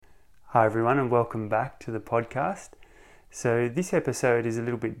Hi everyone and welcome back to the podcast. So this episode is a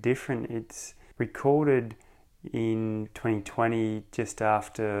little bit different. It's recorded in 2020 just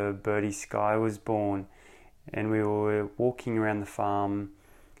after Birdie Sky was born, and we were walking around the farm.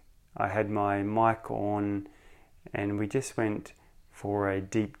 I had my mic on and we just went for a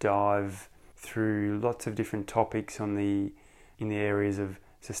deep dive through lots of different topics in the areas of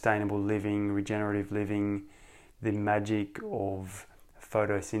sustainable living, regenerative living, the magic of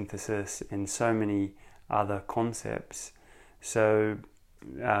photosynthesis, and so many other concepts. So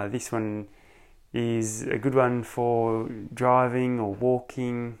this one is a good one for driving or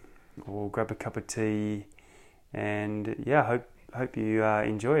walking, or grab a cup of tea, and hope you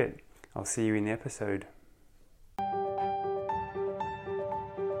enjoy it. I'll see you in the episode.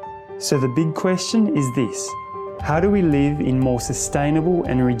 So the big question is this: how do we live in more sustainable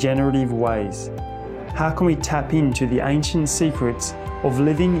and regenerative ways? How can we tap into the ancient secrets of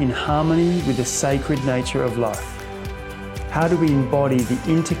living in harmony with the sacred nature of life? How do we embody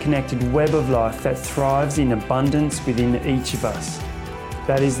the interconnected web of life that thrives in abundance within each of us?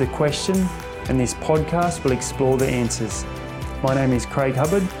 That is the question, and this podcast will explore the answers. My name is Craig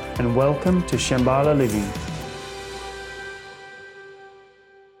Hubbard, and welcome to Shambhala Living.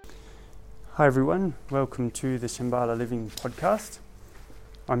 Hi everyone, welcome to the Shambhala Living podcast.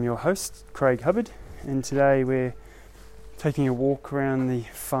 I'm your host, Craig Hubbard, and today we're taking a walk around the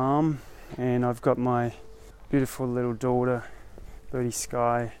farm, and I've got my beautiful little daughter, Birdie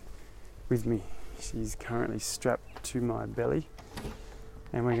Sky, with me. She's currently strapped to my belly,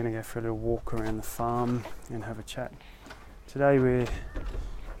 and we're going to go for a little walk around the farm and have a chat. Today we're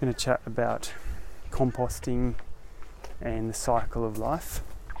going to chat about composting and the cycle of life,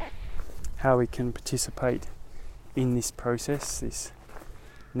 how we can participate in this process, this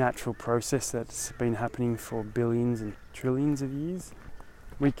natural process that's been happening for billions and trillions of years.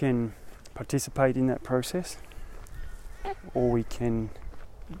 We can participate in that process, or we can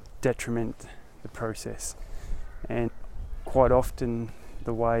detriment the process. And quite often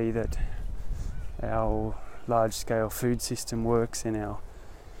the way that our large-scale food system works and our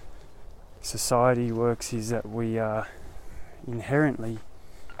society works is that we are inherently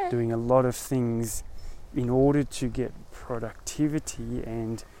doing a lot of things in order to get productivity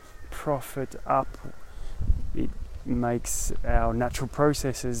and profit up. It makes our natural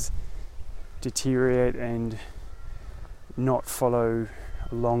processes deteriorate and not follow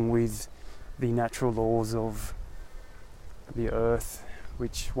along with the natural laws of the earth,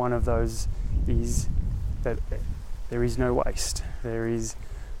 which one of those is that there is no waste. There is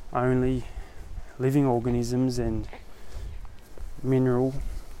only living organisms and mineral,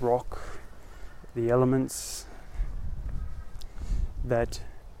 rock, the elements that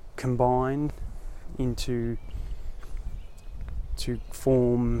combine to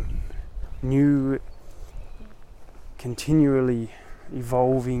form new, continually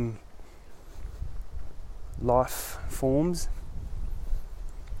evolving life forms.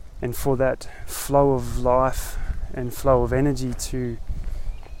 And for that flow of life and flow of energy to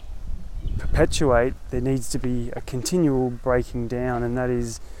perpetuate, there needs to be a continual breaking down, and that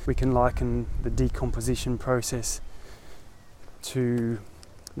is, we can liken the decomposition process to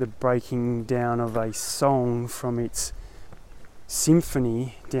the breaking down of a song from its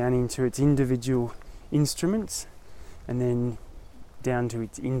symphony down into its individual instruments, and then down to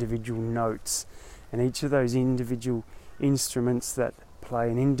its individual notes. And each of those individual instruments that play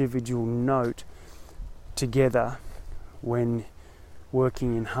an individual note together, when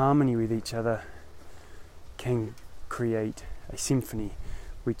working in harmony with each other, can create a symphony,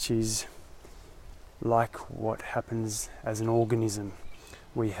 which is like what happens as an organism.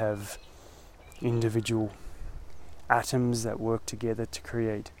 We have individual atoms that work together to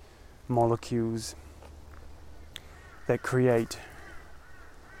create molecules that create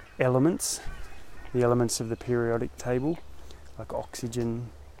elements, the elements of the periodic table, like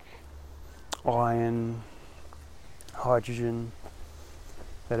oxygen, iron, hydrogen,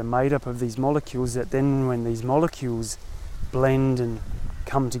 that are made up of these molecules, that then when these molecules blend and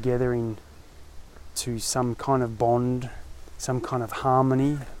come together into some kind of bond, some kind of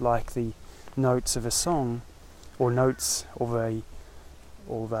harmony, like the notes of a song or notes of a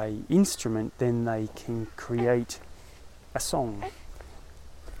instrument, then they can create a song.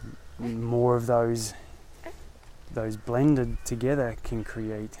 More of those blended together can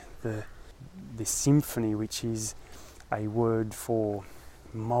create the symphony, which is a word for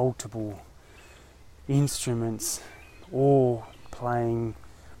multiple instruments all playing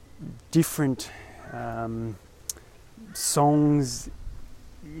different songs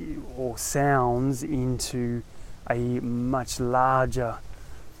or sounds into a much larger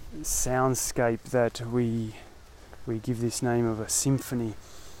soundscape that we give this name of a symphony.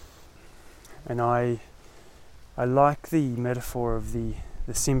 And I like the metaphor of the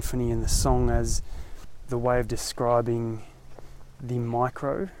symphony and the song as the way of describing the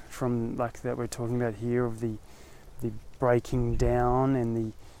micro, from like that we're talking about here, of the breaking down,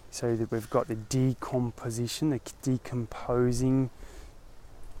 and so that we've got the decomposition, the decomposing,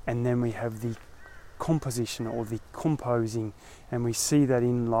 and then we have the composition or the composing. And we see that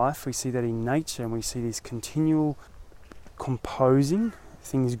in life, we see that in nature, and we see this continual composing,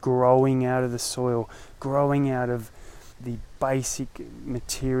 things growing out of the soil, growing out of the basic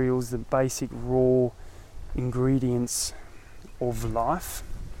materials, the basic raw ingredients of life,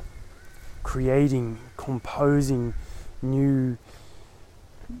 creating, composing new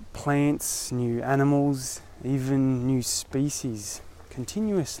plants, new animals, even new species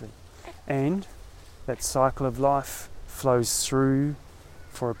continuously. And that cycle of life flows through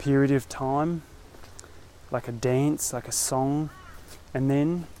for a period of time, like a dance, like a song, and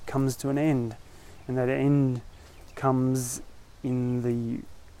then comes to an end. And that end comes in the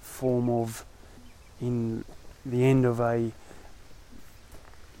form of, in the end of a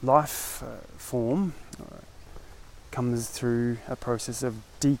life form, comes through a process of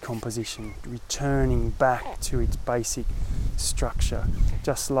decomposition, returning back to its basic structure.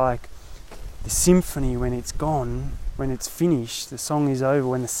 Just like the symphony, when it's gone, when it's finished, the song is over,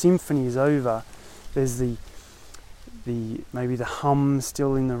 when the symphony is over, there's the maybe the hum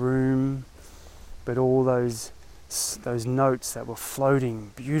still in the room, but all those notes that were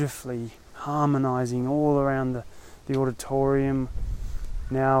floating beautifully, harmonizing all around the auditorium,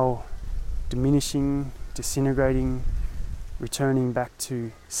 now diminishing, disintegrating, returning back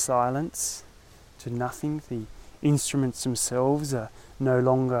to silence, to nothing. The instruments themselves are no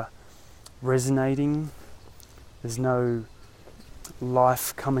longer resonating. There's no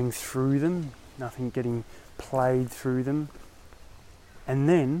life coming through them, nothing getting played through them. And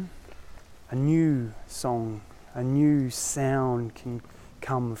then a new song, a new sound can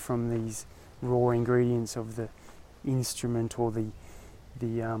come from these raw ingredients of the instrument, or the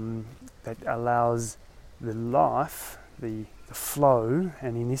that allows the life, the flow,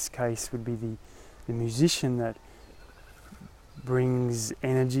 and in this case would be the musician that brings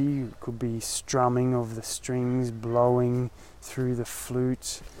energy. It could be strumming of the strings, blowing through the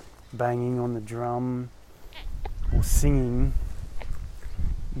flute, banging on the drum, or singing,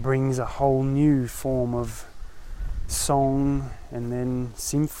 brings a whole new form of song and then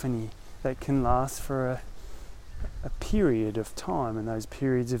symphony that can last for a period of time. And those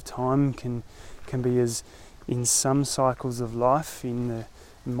periods of time can be, as in some cycles of life, in the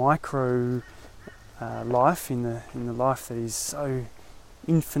micro life, in the life that is so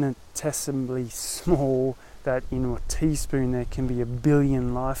infinitesimally small that in a teaspoon there can be a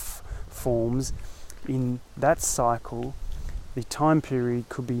billion life forms. In that cycle, the time period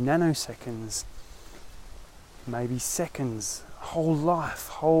could be nanoseconds, maybe seconds, whole life,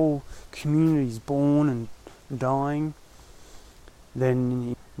 whole communities born and dying.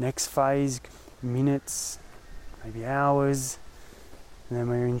 Then next phase, minutes, maybe hours, and then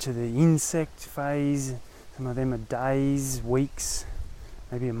we're into the insect phase. Some of them are days, weeks,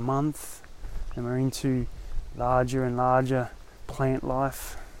 maybe a month. And we're into larger and larger plant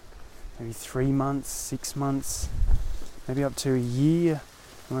life, maybe 3 months, 6 months, maybe up to a year.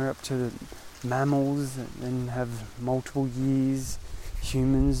 And we're up to the mammals that then have multiple years,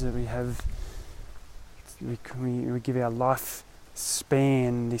 humans that we have. We give our life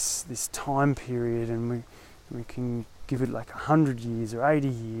span this time period, and we can give it like 100 years or 80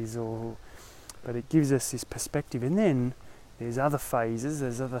 years, but it gives us this perspective. And then there's other phases,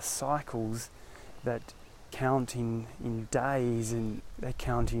 there's other cycles that count in days, and they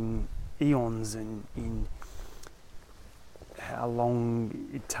count in eons, and in how long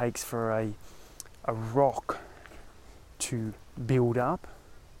it takes for a rock to build up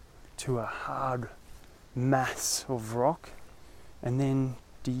to a hard mass of rock and then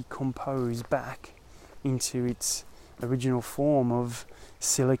decompose back into its original form of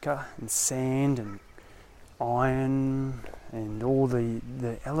silica and sand and iron and all the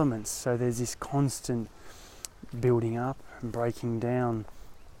elements. So there's this constant building up and breaking down.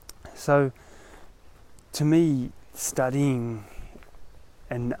 So to me, studying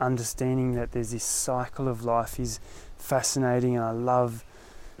and understanding that there's this cycle of life is fascinating, and I love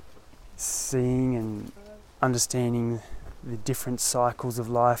seeing and understanding the different cycles of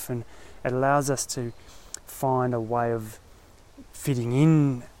life, and it allows us to find a way of fitting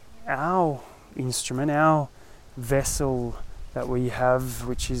in our instrument, our vessel that we have,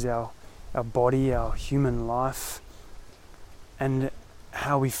 which is our body, our human life, and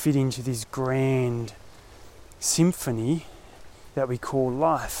how we fit into this grand symphony that we call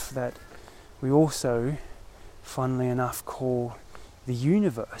life, that we also, funnily enough, call the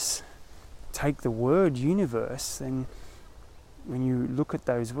universe. Take the word universe, and when you look at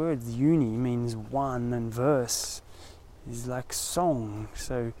those words, uni means one and verse is like song.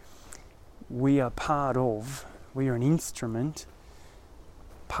 So we are an instrument,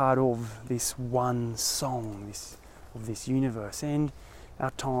 part of this one song, of this universe. And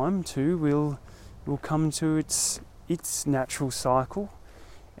our time too will come to its natural cycle,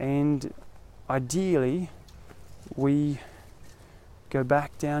 and ideally we go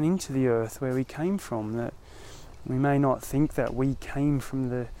back down into the earth where we came from. That we may not think that we came from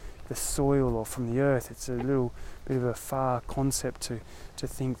the soil or from the earth. It's a little bit of a far concept to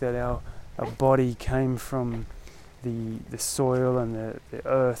think that our body came from the soil and the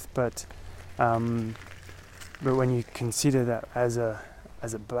earth, but when you consider that as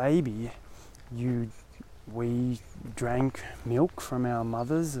a baby, we drank milk from our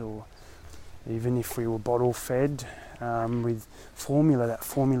mothers, or even if we were bottle fed with formula, that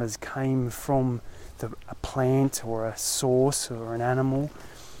formulas came from a plant or a source or an animal.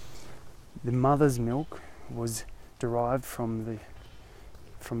 The mother's milk was derived from the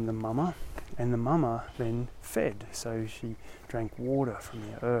mama, and the mama then fed. So she drank water from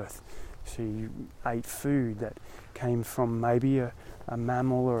the earth. She ate food that came from maybe a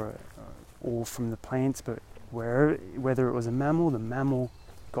mammal or from the plants, but whether it was a mammal, the mammal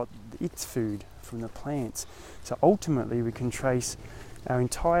got its food from the plants. So ultimately we can trace our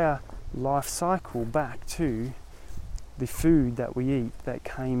entire life cycle back to the food that we eat that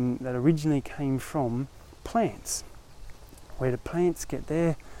originally came from plants. Where do plants get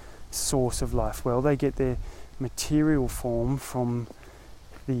their source of life? Well, they get their material form from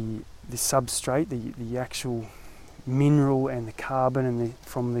the substrate, the actual mineral and the carbon, and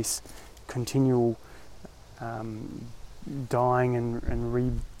from this continual dying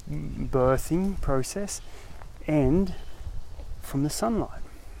and rebirthing process, and from the sunlight.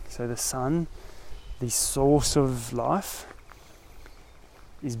 So the sun, the source of life,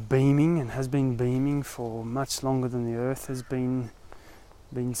 is beaming and has been beaming for much longer than the earth has been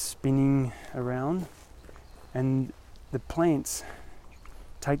spinning around, and the plants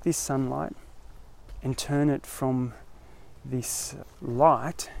take this sunlight and turn it from this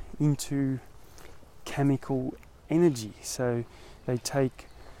light into chemical energy. So they take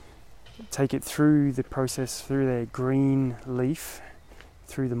it through the process, through their green leaf,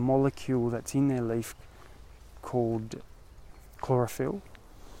 through the molecule that's in their leaf called chlorophyll,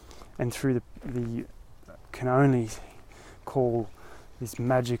 and through the can only call this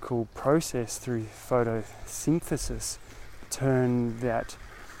magical process through photosynthesis, turn that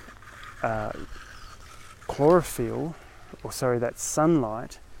that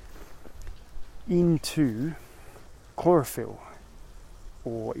sunlight into chlorophyll,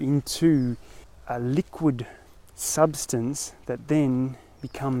 or into a liquid substance that then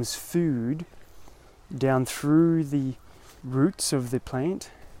becomes food down through the roots of the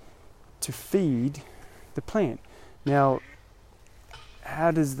plant to feed the plant. Now,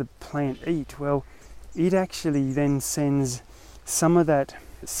 how does the plant eat? Well, it actually then sends some of that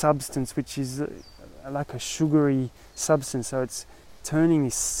substance, which is like a sugary substance, so it's turning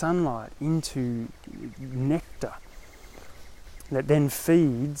this sunlight into nectar that then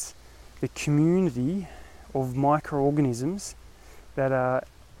feeds the community of microorganisms that are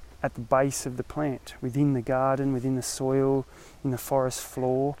at the base of the plant, within the garden, within the soil, in the forest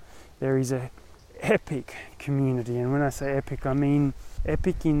floor. There is a epic community, and when I say epic, I mean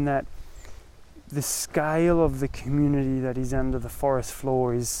epic in that the scale of the community that is under the forest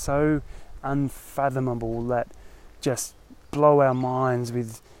floor is so unfathomable that just blow our minds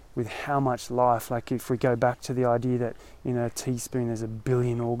with how much life. Like if we go back to the idea that in a teaspoon there's 1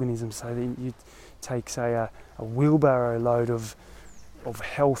 billion organisms, so then you take, say, a wheelbarrow load of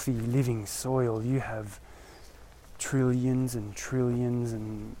healthy living soil, you have trillions and trillions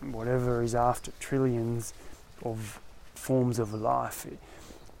and whatever is after trillions of forms of life.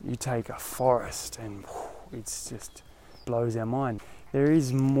 You take a forest and it's just blows our mind. There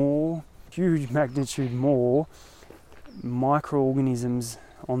is more, huge magnitude more microorganisms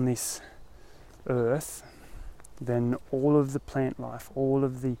on this earth than all of the plant life, all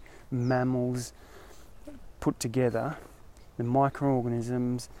of the mammals put together. The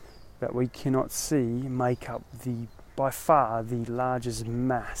microorganisms that we cannot see make up by far the largest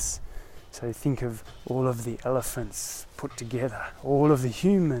mass. So think of all of the elephants put together, all of the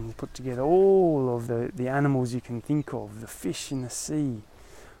humans put together, all of the animals you can think of, the fish in the sea,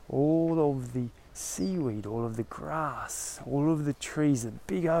 all of the seaweed, all of the grass, all of the trees, the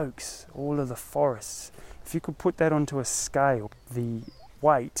big oaks, all of the forests. If you could put that onto a scale, the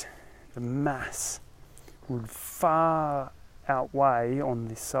weight, the mass would far outweigh on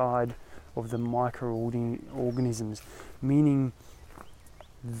the side of the microorganisms, meaning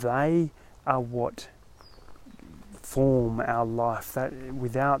they are what form our life. That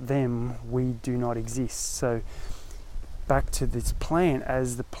without them we do not exist. So back to this plant,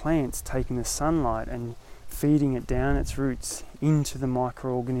 as the plant's taking the sunlight and feeding it down its roots into the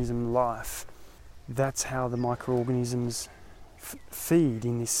microorganism life, that's how the microorganisms feed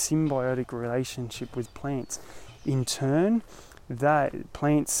in this symbiotic relationship with plants. In turn,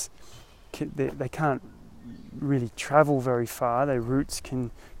 plants they can't really travel very far. Their roots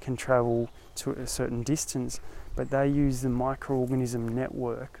can travel to a certain distance, but they use the microorganism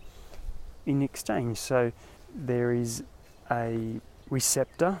network in exchange. So there is a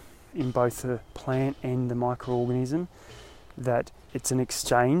receptor in both the plant and the microorganism, that it's an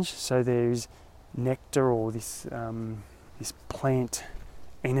exchange. So there's nectar, or this plant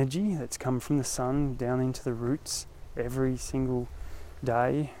energy that's come from the sun down into the roots every single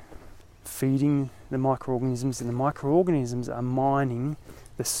day, feeding the microorganisms, and the microorganisms are mining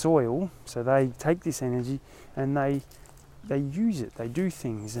the soil. So they take this energy and they use it, they do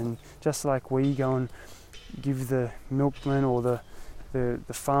things. And just like we go and give the milkman or the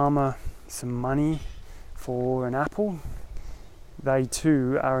farmer some money for an apple, they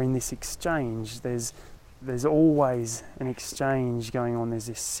too are in this exchange. There's always an exchange going on. There's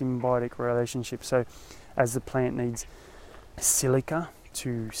this symbiotic relationship. So as the plant needs silica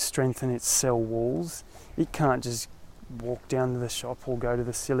to strengthen its cell walls, it can't just walk down to the shop or go to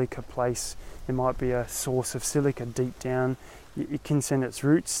the silica place. There might be a source of silica deep down. It can send its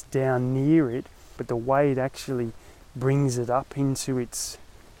roots down near it, but the way it actually brings it up into its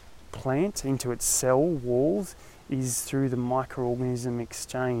plant, into its cell walls, is through the microorganism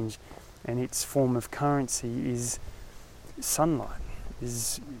exchange. And its form of currency is sunlight,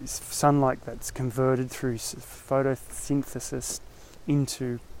 is sunlight that's converted through photosynthesis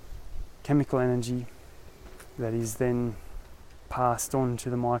into chemical energy that is then passed on to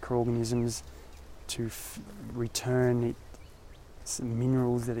the microorganisms to return its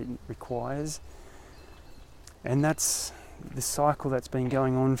minerals that it requires. And that's the cycle that's been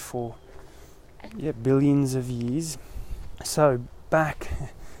going on for billions of years. So back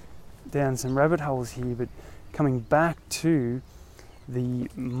down some rabbit holes here, but coming back to the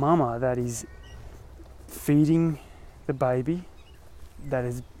mama that is feeding the baby, that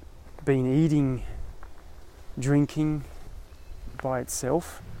has been eating, drinking by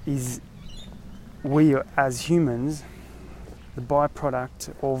itself, is we as humans the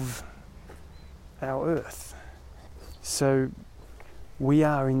byproduct of our earth. So we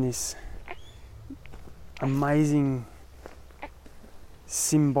are in this amazing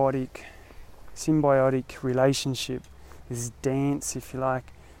symbiotic relationship, this dance, if you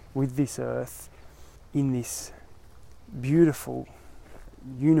like, with this earth, in this beautiful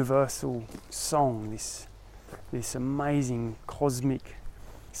universal song, this amazing cosmic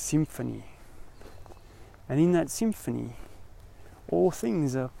symphony. And in that symphony, all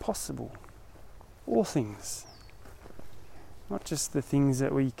things are possible. All things. Not just the things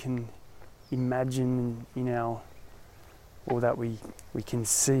that we can imagine or that we can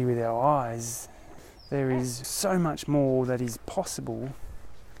see with our eyes. There is so much more that is possible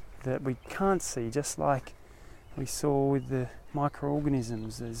that we can't see, just like we saw with the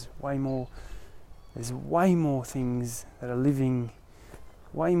microorganisms. There's way more things that are living,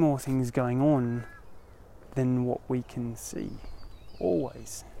 way more things going on than what we can see.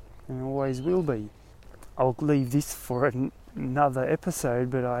 Always. And always will be. I'll leave this for another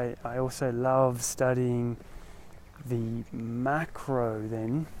episode, but I also love studying the macro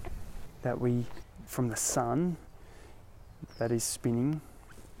then, from the sun that is spinning,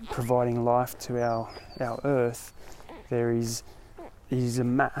 providing life to our earth. There is a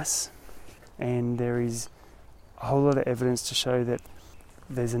mass, and there is a whole lot of evidence to show that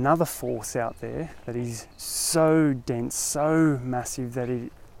there's another force out there that is so dense, so massive, that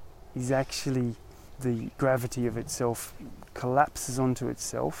it is actually the gravity of itself collapses onto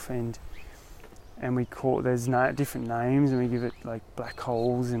itself, and we call there's different names, and we give it like black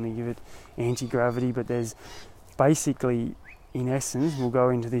holes, and we give it anti-gravity, but there's basically, in essence, we'll go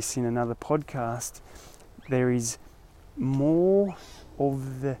into this in another podcast, there is more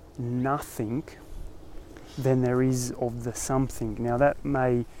of the nothing than there is of the something. Now that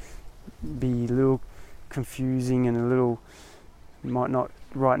may be a little confusing and might not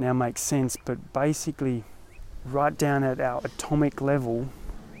right now make sense, but basically right down at our atomic level,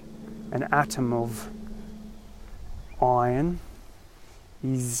 an atom of iron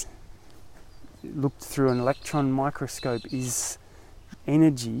is, looked through an electron microscope, is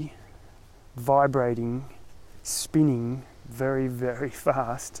energy vibrating, spinning very, very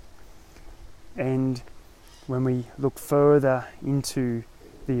fast. And when we look further into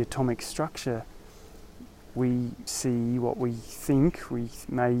the atomic structure, we see what we think we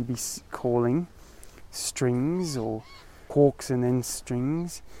may be calling strings or quarks and then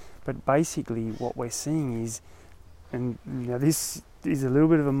strings. But basically what we're seeing is, and now this is a little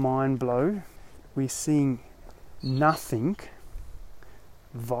bit of a mind blow, we're seeing nothing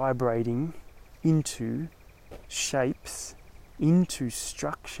vibrating into shapes, into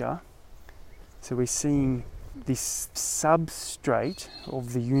structure. So we're seeing this substrate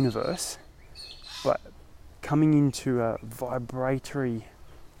of the universe, but coming into a vibration,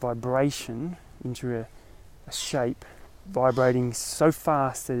 into a shape, vibrating so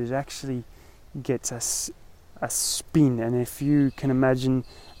fast that it actually gets a spin. And if you can imagine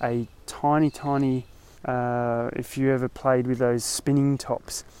a tiny, if you ever played with those spinning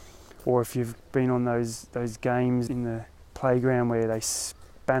tops, or if you've been on those games in the playground where they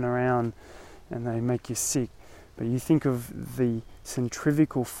span around and they make you sick, but you think of the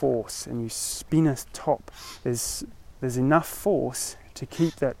centrifugal force and you spin a top, there's enough force to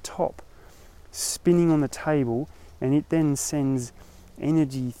keep that top spinning on the table, and it then sends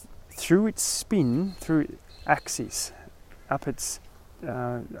energy through its spin, through its axis, up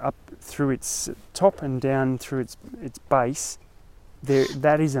through its top and down through its base.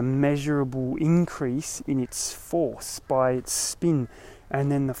 That is a measurable increase in its force by its spin.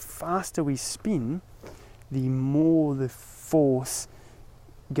 And then the faster we spin, the more the force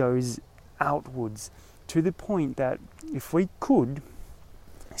goes outwards, to the point that if we could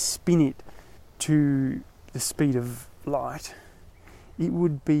spin it to the speed of light, it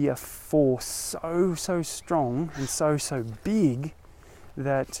would be a force so strong and so big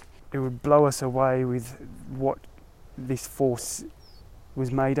that it would blow us away with what this force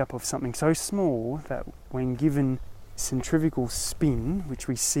was made up of. Something so small that when given centrifugal spin, which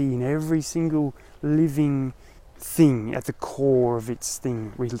we see in every single living thing at the core of its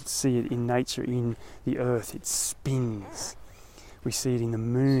thing, we see it in nature, in the earth, it spins. We see it in the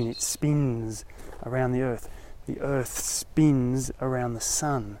moon, it spins around the earth spins around the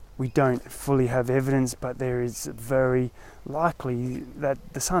sun. We don't fully have evidence, but there is very likely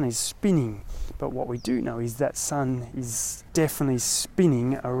that the sun is spinning. But what we do know is that sun is definitely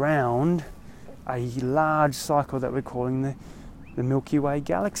spinning around a large cycle that we're calling the Milky Way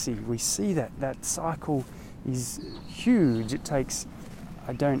galaxy. We see that cycle is huge. It takes,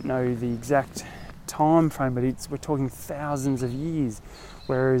 I don't know the exact time frame, but we're talking thousands of years,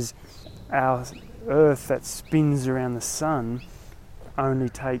 whereas our Earth that spins around the sun only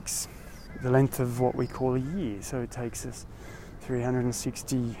takes the length of what we call a year. So it takes us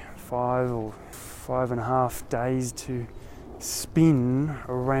 365 or 5.5 days to spin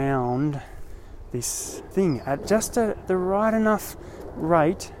around this thing at just the right enough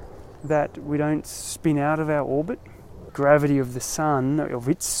rate that we don't spin out of our orbit. Gravity of the sun, of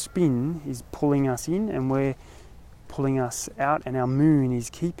its spin, is pulling us in and we're pulling us out, and our moon is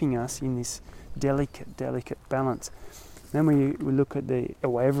keeping us in this delicate balance. Then we look at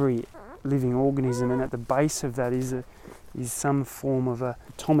every living organism, and at the base of that is some form of a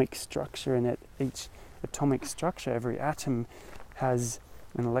atomic structure, and at each atomic structure, every atom has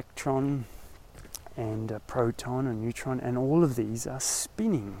an electron and a proton, a neutron, and all of these are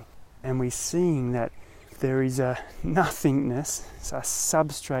spinning. And we're seeing that there is a nothingness, so a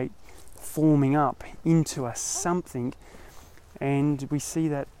substrate forming up into a something, and we see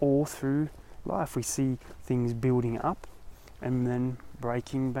that all through life. We see things building up and then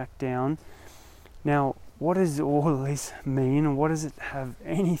breaking back down. Now, what does all this mean, and what does it have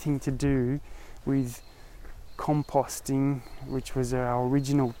anything to do with composting, which was our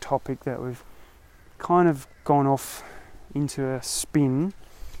original topic that we've kind of gone off into a spin?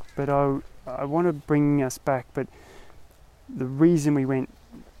 But I want to bring us back, but the reason we went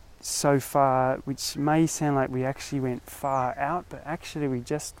so far, which may sound like we actually went far out, but actually we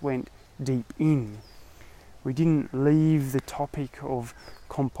just went deep in. We didn't leave the topic of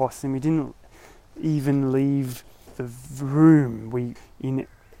composting. We didn't even leave the room. In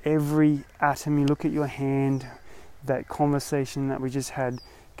every atom, you look at your hand, that conversation that we just had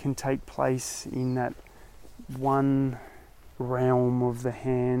can take place in that one realm of the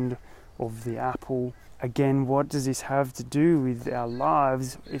hand, of the apple. Again, what does this have to do with our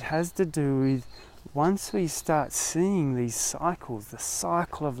lives? It has to do with, once we start seeing these cycles, the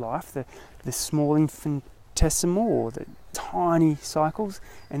cycle of life, the small infinitesimal infinitesimal, the tiny cycles,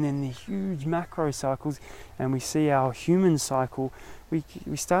 and then the huge macro cycles, and we see our human cycle, we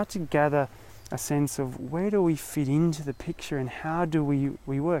start to gather a sense of where do we fit into the picture and how do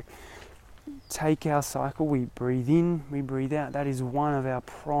we work. Take our cycle, we breathe in, we breathe out. That is one of our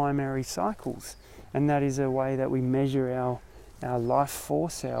primary cycles, and that is a way that we measure our life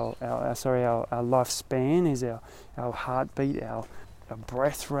force, our lifespan is our heartbeat, our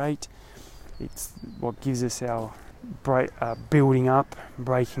breath rate. It's what gives us our building up,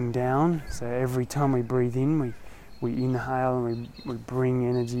 breaking down. So every time we breathe in, we inhale and we bring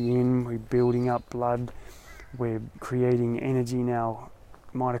energy in, we're building up blood, we're creating energy in our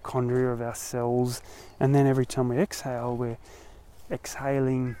mitochondria of our cells, and then every time we exhale, we're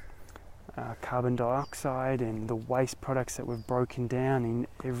exhaling carbon dioxide and the waste products that we've broken down in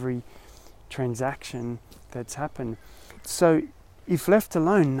every transaction that's happened. So if left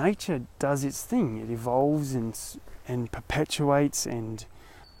alone, nature does its thing. It evolves and perpetuates and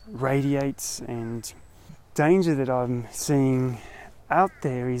radiates. And danger that I'm seeing out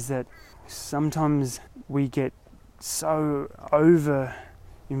there is that sometimes we get so over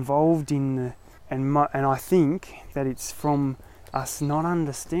involved in and I think that it's from us not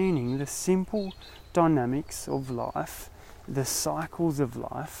understanding the simple dynamics of life, the cycles of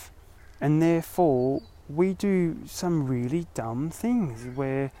life, and therefore we do some really dumb things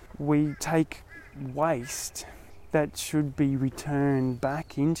where we take waste that should be returned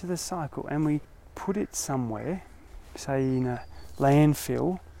back into the cycle and we put it somewhere, say in a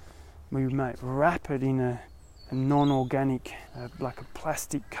landfill. We might wrap it in a non-organic, like a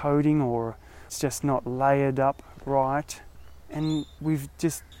plastic coating, or it's just not layered up right. And we've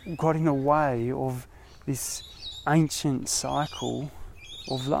just got in the way of this ancient cycle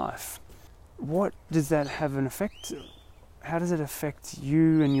of life. What does that have an effect? How does it affect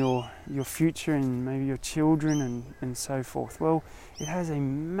you and your future and maybe your children and so forth? Well, it has a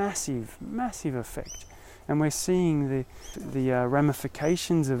massive, massive effect. And we're seeing the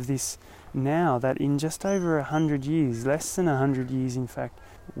ramifications of this now, that in just over 100 years, less than 100 years in fact,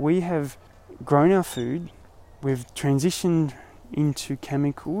 we have grown our food, we've transitioned into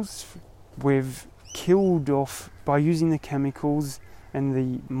chemicals, we've killed off by using the chemicals and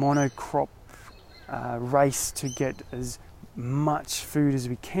the monocrop race to get as much food as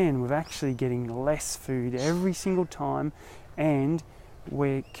we can. We're actually getting less food every single time, and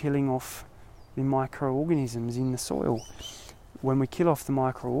we're killing off the microorganisms in the soil. When we kill off the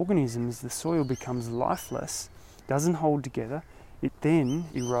microorganisms, the soil becomes lifeless, doesn't hold together. It then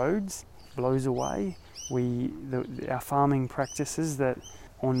erodes, blows away. Our farming practices that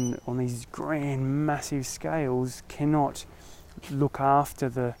on these grand, massive scales cannot look after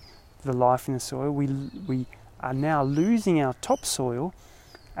the life in the soil. We are now losing our topsoil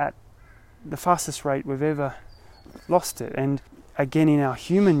at the fastest rate we've ever lost it. And again, in our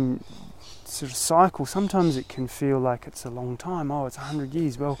human sort of cycle, sometimes it can feel like it's a long time. Oh, it's 100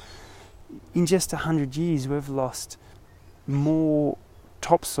 years. Well, in just 100 years, we've lost more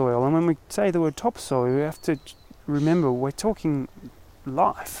topsoil. And when we say the word topsoil, we have to remember we're talking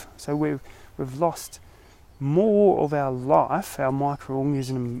life. So we've lost more of our life, our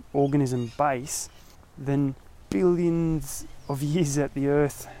microorganism base, than billions of years that the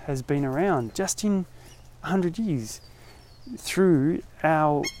earth has been around, just in 100 years, through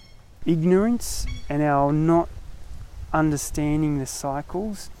our ignorance and our not understanding the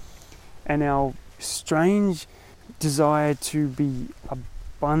cycles and our strange desire to be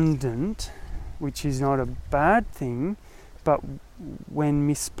abundant, which is not a bad thing, but when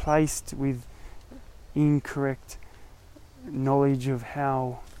misplaced with incorrect knowledge of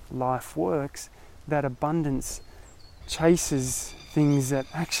how life works, that abundance chases things that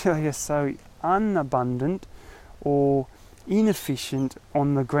actually are so unabundant or inefficient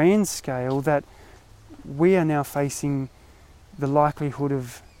on the grand scale that we are now facing the likelihood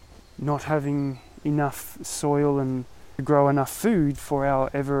of not having enough soil and to grow enough food for our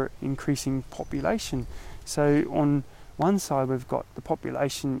ever increasing population. So on one side we've got the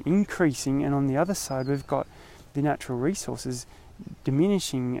population increasing, and on the other side we've got the natural resources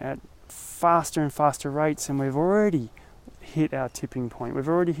diminishing at faster and faster rates, and we've already hit our tipping point. We've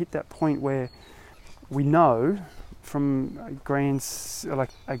already hit that point where we know from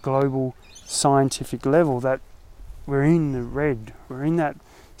a global scientific level that we're in the red. We're in that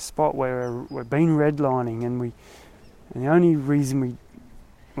spot where we've been redlining, and the only reason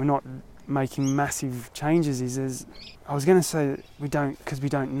we're not making massive changes is, as I was going to say, that we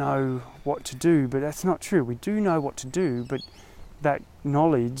don't know what to do, but that's not true. We do know what to do, but that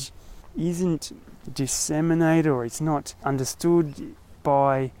knowledge isn't disseminated, or it's not understood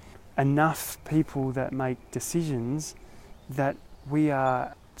by enough people that make decisions that we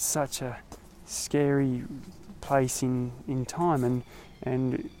are such a scary place in time.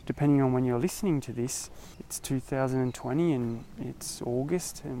 And depending on when you're listening to this, it's 2020 and it's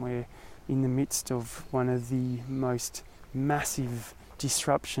August, and we're in the midst of one of the most massive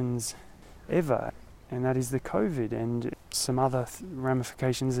disruptions ever, and that is the COVID and some other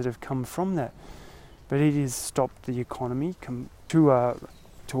ramifications that have come from that. But it has stopped the economy to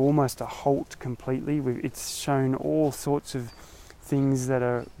almost a halt completely. It's shown all sorts of things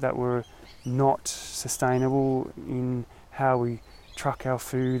that were not sustainable in how we truck our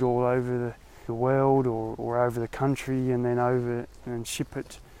food all over the world or over the country and then over and ship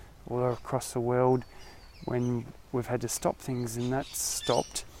it all across the world when we've had to stop things, and that's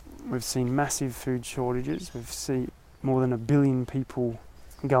stopped. We've seen massive food shortages. We've seen more than 1 billion people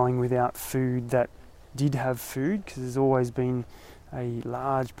going without food that did have food, because there's always been a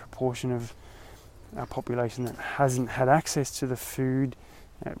large proportion of our population that hasn't had access to the food,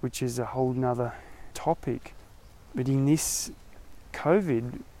 which is a whole nother topic. But in this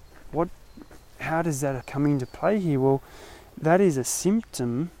COVID, how does that come into play here? Well, that is a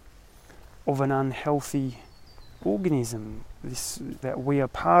symptom of an unhealthy organism that we are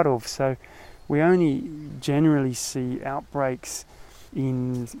part of. So we only generally see outbreaks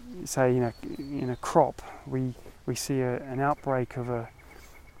in, say, in a crop. We see an outbreak of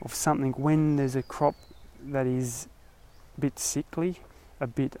something when there's a crop that is a bit sickly, a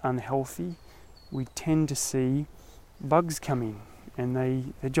bit unhealthy. We tend to see bugs come in, and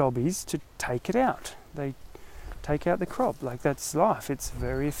their job is to take it out. They take out the crop. Like, that's life. It's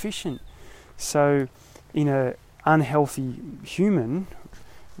very efficient. So in an unhealthy human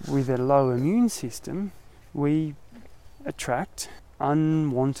with a low immune system, we attract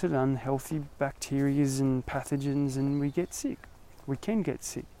unwanted, unhealthy bacteria and pathogens, and we get sick. We can get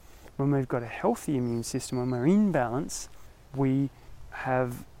sick. When we've got a healthy immune system, when we're in balance, we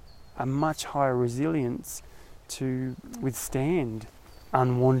have a much higher resilience to withstand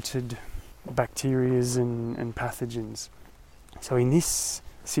unwanted bacteria and pathogens. So in this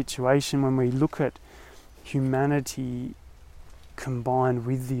situation, when we look at humanity combined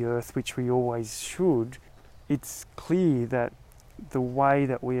with the earth, which we always should, it's clear that the way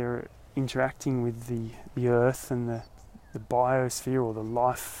that we are interacting with the earth and the biosphere, or the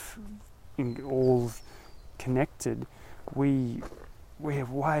life all connected, we're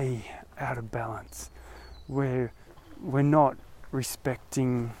way out of balance. We're not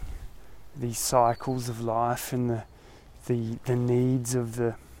respecting the cycles of life and the needs of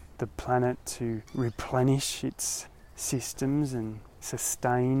the planet to replenish its systems and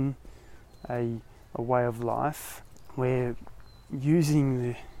sustain a way of life. We're using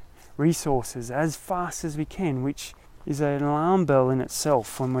the resources as fast as we can, which is an alarm bell in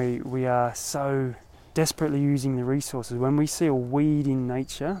itself when we are so desperately using the resources. When we see a weed in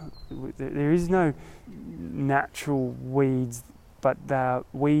nature, there is no natural weeds, but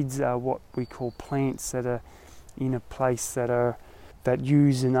weeds are what we call plants that are in a place that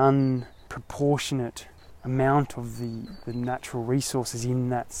use an unproportionate amount of the natural resources in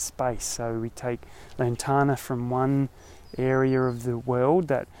that space. So we take lantana from one area of the world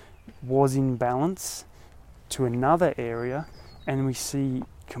that was in balance to another area, and we see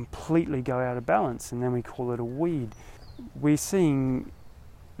completely go out of balance, and then we call it a weed. We're seeing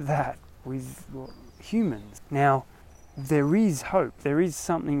that with humans. Now, there is hope. There is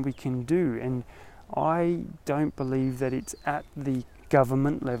something we can do, and I don't believe that it's at the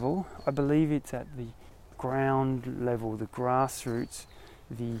government level. I believe it's at the ground level, the grassroots,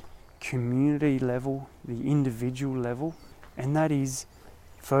 the community level, the individual level, and that is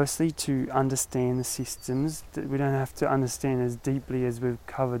firstly to understand the systems that we don't have to understand as deeply as we've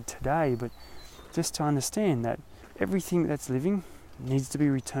covered today, but just to understand that everything that's living needs to be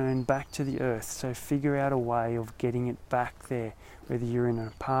returned back to the earth. So figure out a way of getting it back there, whether you're in an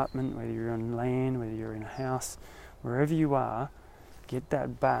apartment, whether you're on land, whether you're in a house, wherever you are, get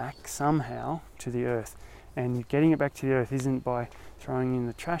that back somehow to the earth. And getting it back to the earth isn't by throwing in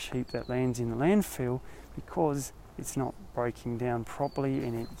the trash heap that lands in the landfill, because it's not breaking down properly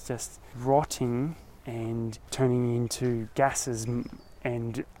and it's just rotting and turning into gases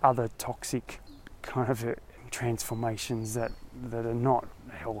and other toxic kind of transformations that are not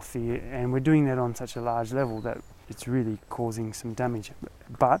healthy. And we're doing that on such a large level that it's really causing some damage.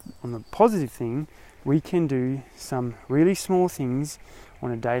 But on the positive thing, we can do some really small things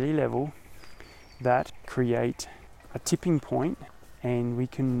on a daily level that create a tipping point, and we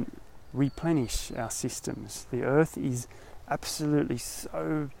can replenish our systems. The earth is absolutely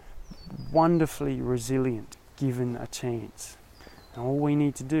so wonderfully resilient given a chance. And all we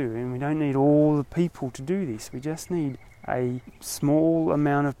need to do, and we don't need all the people to do this, we just need a small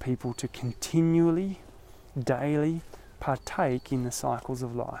amount of people to continually, daily partake in the cycles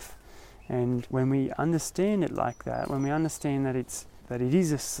of life. And when we understand it like that, when we understand that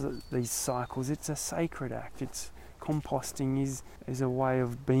these cycles, it's a sacred act. It's composting is a way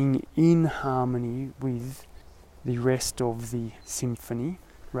of being in harmony with the rest of the symphony,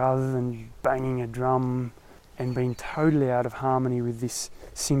 rather than banging a drum and being totally out of harmony with this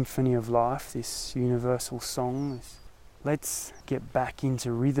symphony of life, this universal song. Let's get back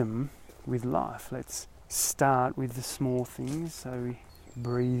into rhythm with life. Let's start with the small things. So we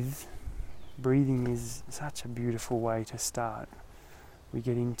breathe. Breathing is such a beautiful way to start. We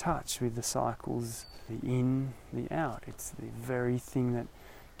get in touch with the cycles, the in, the out. It's the very thing that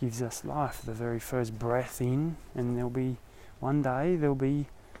gives us life, the very first breath in, and one day there'll be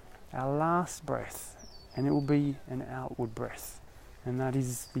our last breath, and it will be an outward breath. And that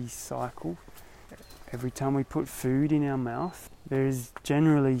is the cycle. Every time we put food in our mouth, there is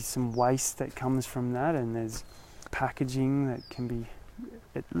generally some waste that comes from that, and there's packaging that can be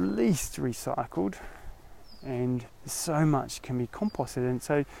at least recycled, and so much can be composted. And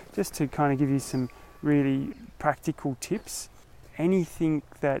so just to kind of give you some really practical tips, anything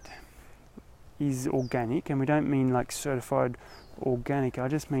that is organic, and we don't mean like certified organic, I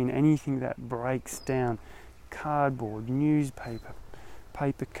just mean anything that breaks down: cardboard, newspaper,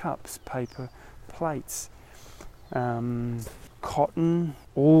 paper cups, paper plates, cotton,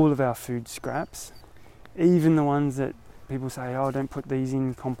 all of our food scraps, even the ones that people say, oh, don't put these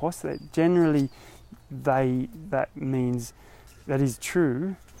in compost. That generally that means that is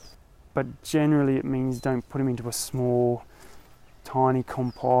true, but generally it means don't put them into a small, tiny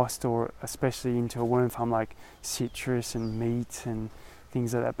compost, or especially into a worm farm like citrus and meat and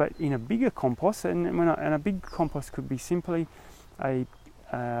things like that. But in a bigger compost, and a big compost could be simply like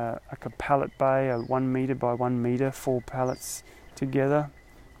a pallet bay, a 1 metre by 1 metre, 4 pallets together.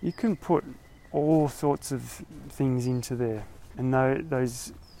 You can put all sorts of things into there, and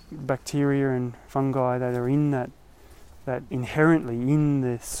those bacteria and fungi that are in that inherently in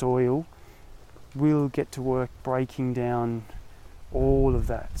the soil will get to work breaking down all of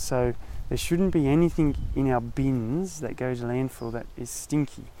that. So there shouldn't be anything in our bins that goes to landfill that is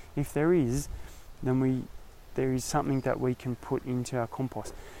stinky. If there is, then there is something that we can put into our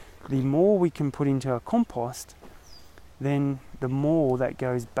compost. The more we can put into our compost, then the more that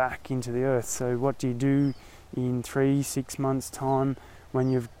goes back into the earth. So what do you do in 3-6 months time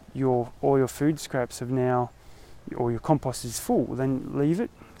when all your food scraps have now, or your compost is full? Then leave it,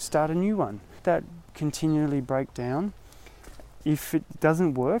 start a new one. That continually break down. If it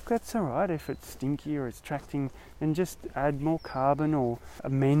doesn't work, that's all right. If it's stinky or it's attracting, then just add more carbon or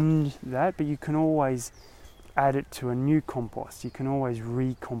amend that. But you can always add it to a new compost. You can always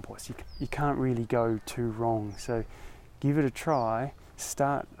recompost. You can't really go too wrong. So give it a try.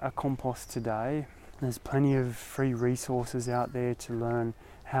 Start a compost today. There's plenty of free resources out there to learn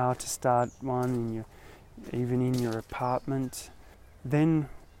how to start one, even in your apartment. Then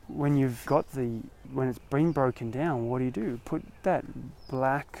when it's been broken down, what do? Put that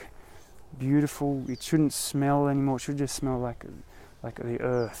black, beautiful, it shouldn't smell anymore, it should just smell like the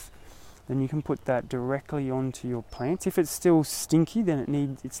earth. Then you can put that directly onto your plants. If it's still stinky,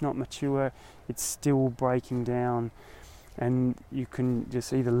 then it's not mature, it's still breaking down, and you can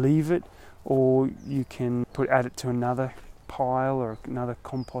just either leave it, or you can add it to another pile or another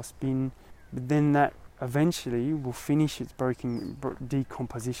compost bin. But then that eventually will finish its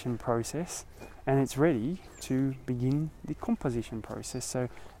decomposition process, and it's ready to begin the composition process. So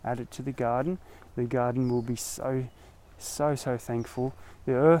add it to the garden. The garden will be so thankful.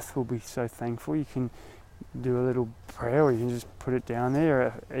 The earth will be so thankful. You can do a little prayer, or you can just put it down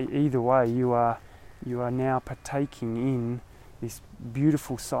there. Either way, you are now partaking in this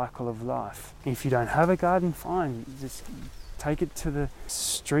beautiful cycle of life. If you don't have a garden, fine. Just take it to the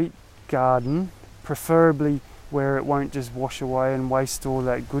street garden, preferably where it won't just wash away and waste all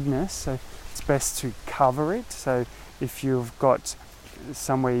that goodness. So it's best to cover it. So if you've got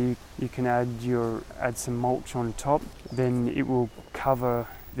somewhere you can add some mulch on top, then it will cover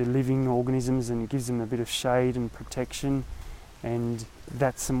the living organisms and gives them a bit of shade and protection. And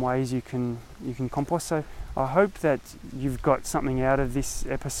that's some ways you can compost. So I hope that you've got something out of this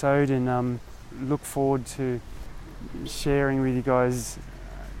episode, and look forward to sharing with you guys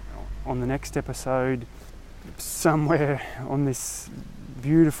on the next episode somewhere on this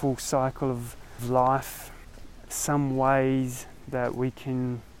beautiful cycle of life, some ways that we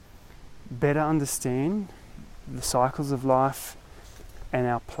can better understand the cycles of life and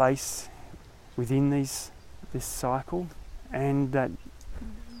our place within this cycle, and that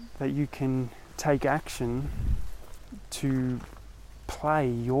you can take action to play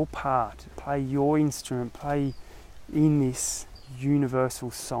your part, play your instrument, play in this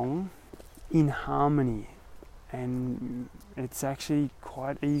universal song in harmony. And it's actually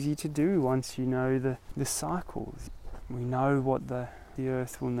quite easy to do once you know the cycles. We know what the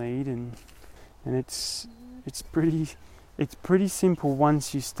earth will need, and it's pretty simple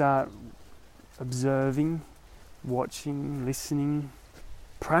once you start observing, watching, listening,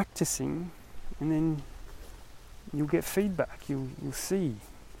 practicing, and then you'll get feedback. You'll see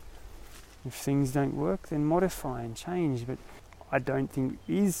if things don't work, then modify and change. But I don't think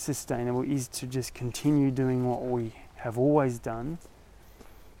is sustainable is to just continue doing what we have always done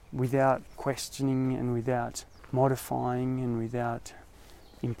without questioning and without modifying and without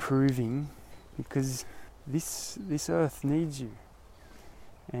improving, because this earth needs you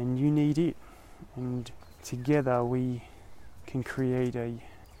and you need it, and together we can create a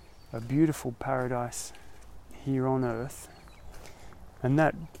beautiful paradise here on earth. And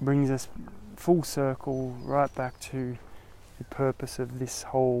that brings us full circle right back to the purpose of this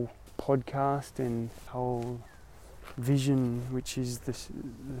whole podcast and whole vision, which is the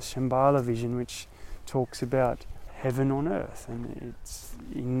Shambhala vision, which talks about heaven on earth. And it's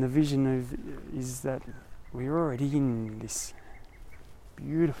in the vision is that we're already in this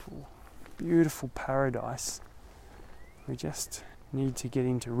beautiful, beautiful paradise. We just need to get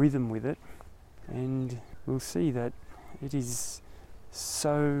into rhythm with it, and we'll see that it is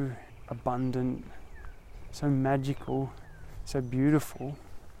so abundant, so magical, so beautiful,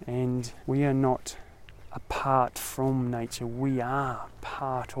 and we are not apart from nature. We are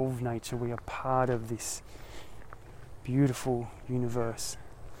part of nature. We are part of this beautiful universe.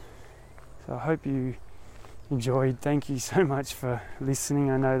 So I hope you enjoyed. Thank you so much for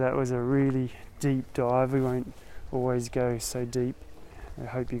listening. I know that was a really deep dive. We won't always go so deep. I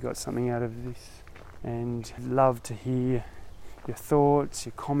hope you got something out of this, and I'd love to hear your thoughts,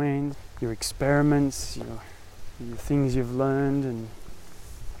 your comments, your experiments, your things you've learned, and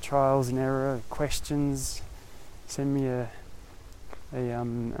trials and error, questions. Send me a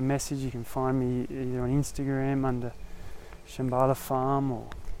message. You can find me either on Instagram under Shambhala Farm or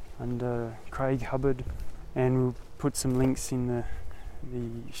under Craig Hubbard, and we'll put some links in the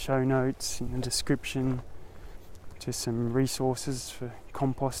show notes, in the description, to some resources for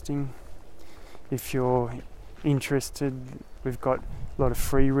composting. If you're interested, we've got a lot of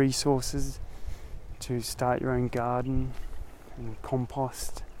free resources to start your own garden and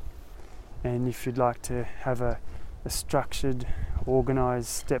compost. And if you'd like to have a structured,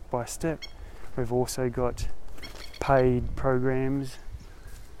 organised step-by-step, we've also got paid programs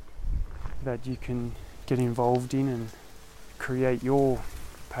that you can get involved in and create your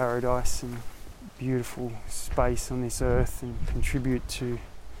paradise and beautiful space on this earth and contribute to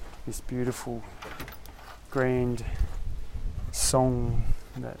this beautiful, grand song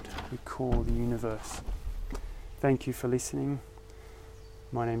that we call the universe. Thank you for listening.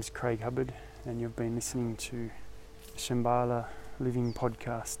 My name's Craig Hubbard, and you've been listening to the Shambhala Living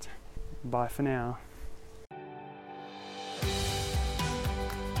Podcast. Bye for now.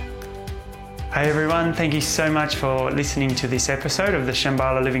 Hey everyone, thank you so much for listening to this episode of the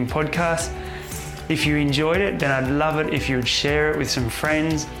Shambhala Living Podcast. If you enjoyed it, then I'd love it if you would share it with some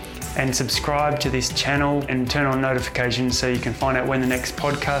friends and subscribe to this channel and turn on notifications so you can find out when the next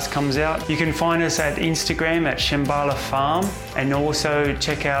podcast comes out. You can find us at Instagram at Shambhala Farm, and also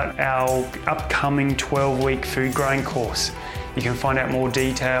check out our upcoming 12-week food growing course. You can find out more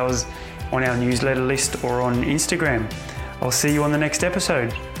details on our newsletter list or on Instagram. I'll see you on the next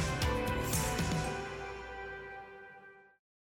episode.